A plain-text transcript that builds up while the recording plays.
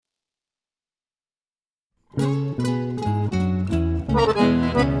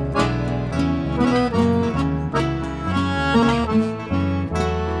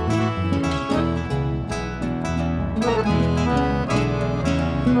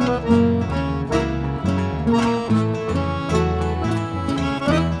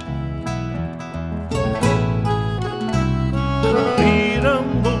Caíram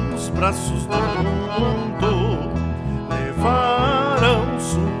nos braços do mundo, levaram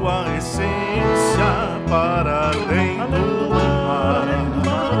sua essência para além do mar,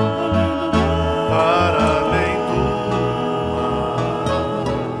 para além do mar,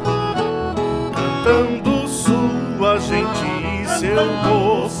 cantando sua gente e seu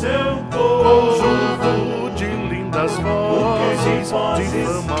conjunto de lindas vozes, de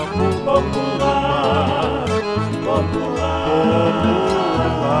fama popular.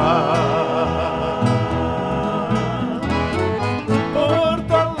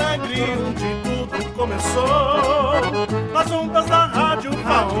 Porto Alegre, onde tudo começou, nas ondas da rádio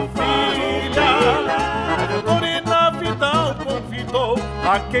Farroupilha. A cantora Inah Vidal convidou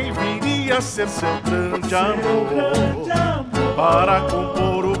a quem viria a ser seu grande amor para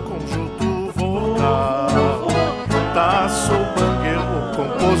compor o conjunto vocal. Tasso Bangel, o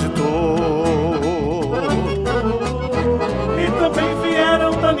compositor. Também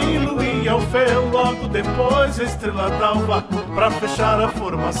vieram Danilo e Alfeu Logo, depois a estrela d'alva pra fechar a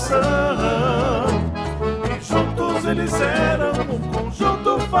formação. E juntos eles eram o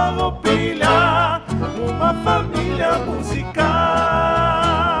Conjunto Farroupilha, uma família musical,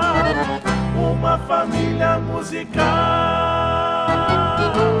 uma família musical.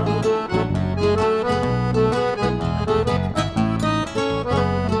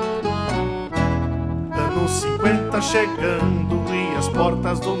 Anos 50 chegando e as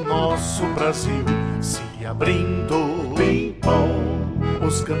portas do nosso Brasil se abrindo. Pim-pom.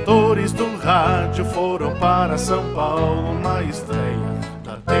 Os cantores do rádio foram para São Paulo na estreia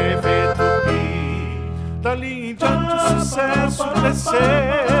da TV TUPY. Dali em diante o sucesso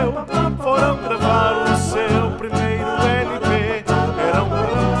cresceu, foram gravar o seu primeiro LP. Eram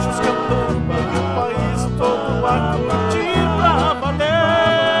gaúchos cantando e o país todo a curtir pra valer.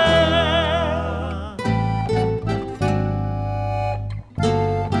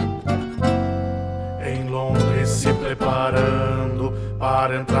 Em Londres se preparando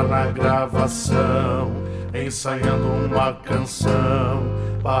para entrar na gravação, ensaiando uma canção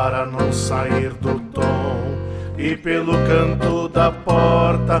para não sair do tom. E pelo canto da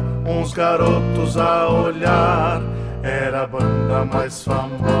porta, uns garotos a olhar. Era a banda mais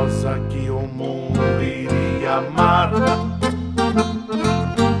famosa que o mundo iria amar.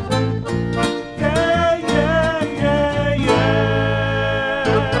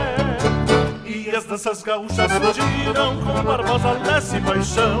 Danças gaúchas surgiram com Barbosa Lessa e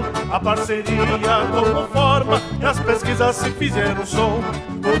Paixão. A parceria tomou forma e as pesquisas se fizeram som.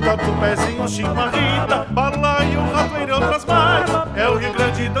 O toque, o pezinho, o chimarrita, bala e o rato e outras mais. É o Rio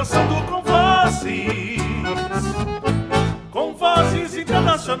Grande dançando com vozes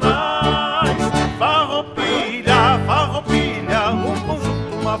internacionais. Farroupilha, Farroupilha, um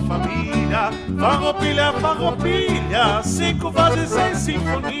conjunto, uma família. Farroupilha, Farroupilha, 5 vozes em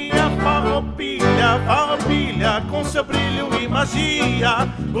sinfonia. Farroupilha, Farroupilha, com seu brilho e magia,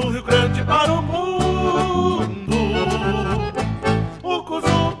 do Rio Grande para o mundo. O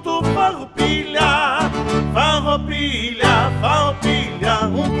conjunto Farroupilha, Farroupilha, Farroupilha,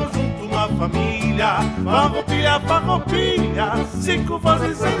 um conjunto, uma família. Farroupilha, Farroupilha, 5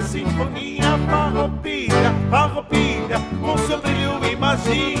 vozes em sinfonia. Farroupilha, Farroupilha, com seu brilho e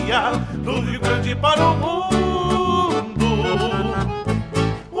magia, do Rio Grande para o mundo.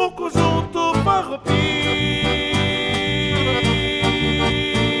 O conjunto Farroupilha.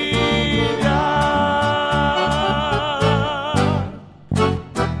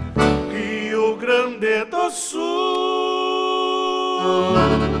 Rio Grande do Sul.